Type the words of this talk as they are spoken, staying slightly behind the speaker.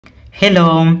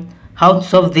Hello, how to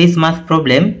solve this math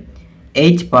problem?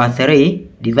 8 power 3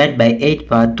 divided by 8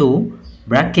 power 2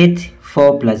 bracket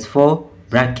 4 plus 4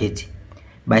 bracket.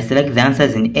 By select the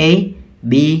answers in A,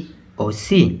 B or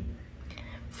C.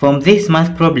 From this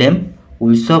math problem,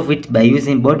 we'll solve it by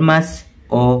using BODMAS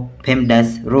or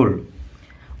PEMDAS rule.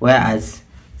 Whereas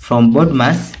from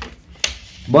BODMAS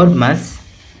BODMAS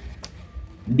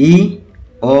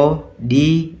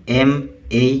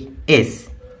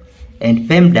and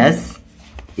PEMDAS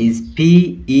is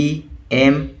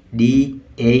PEMDAS.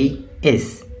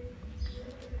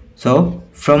 So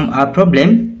from our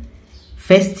problem,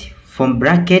 first from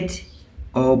bracket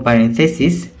or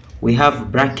parenthesis we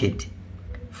have bracket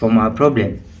from our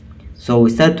problem. So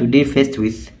we start to deal first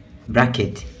with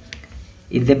bracket.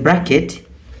 In the bracket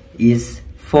is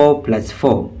 4 plus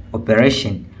 4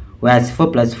 operation, whereas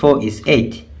 4 plus 4 is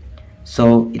 8.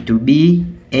 So it will be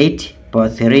 8 power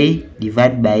 3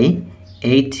 divided by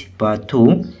 8 power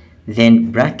 2,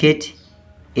 then bracket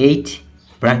 8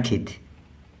 bracket.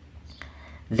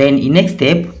 Then in next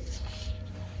step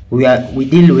we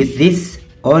deal with this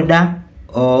order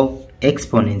or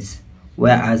exponents,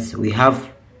 whereas we have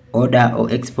order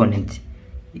or exponent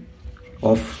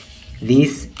of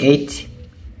this 8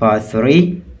 power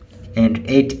 3 and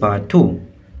 8 power 2.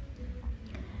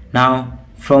 Now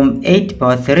from 8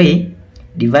 power 3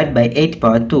 divided by 8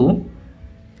 power 2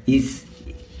 is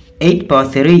 8 power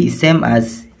 3 is same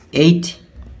as 8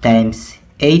 times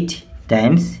 8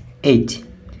 times 8.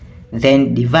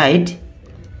 Then divide,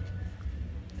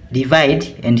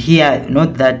 and here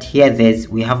note that here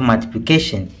we have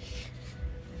multiplication.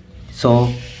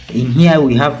 So in here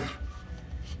we have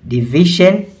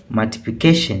division,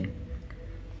 multiplication,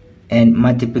 and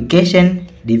multiplication,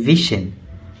 division.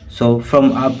 So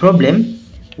from our problem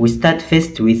we start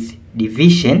first with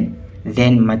division,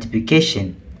 then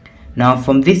multiplication. Now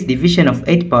from this division of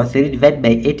 8 power 3 divided by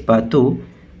 8 power 2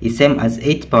 is same as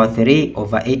 8 power 3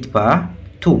 over 8 power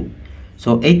 2.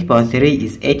 So 8 power 3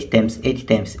 is 8 times 8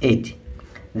 times 8.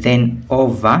 Then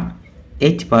over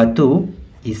 8 power 2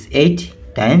 is 8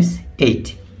 times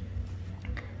 8.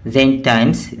 Then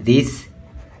times this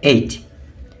 8.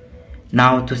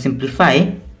 Now to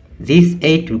simplify, this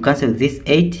 8 will cancel this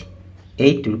 8,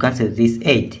 8 will cancel this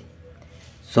 8.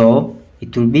 So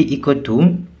it will be equal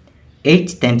to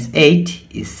 8 times 8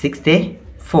 is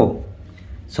 64.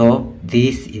 So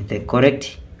this is the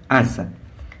correct answer.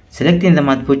 Selecting the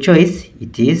multiple choice,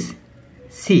 it is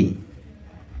C.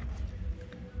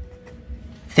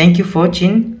 Thank you for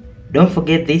watching. Don't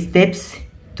forget these steps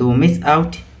to miss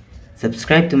out.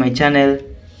 Subscribe to my channel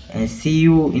and see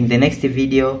you in the next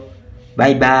video.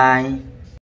 Bye bye.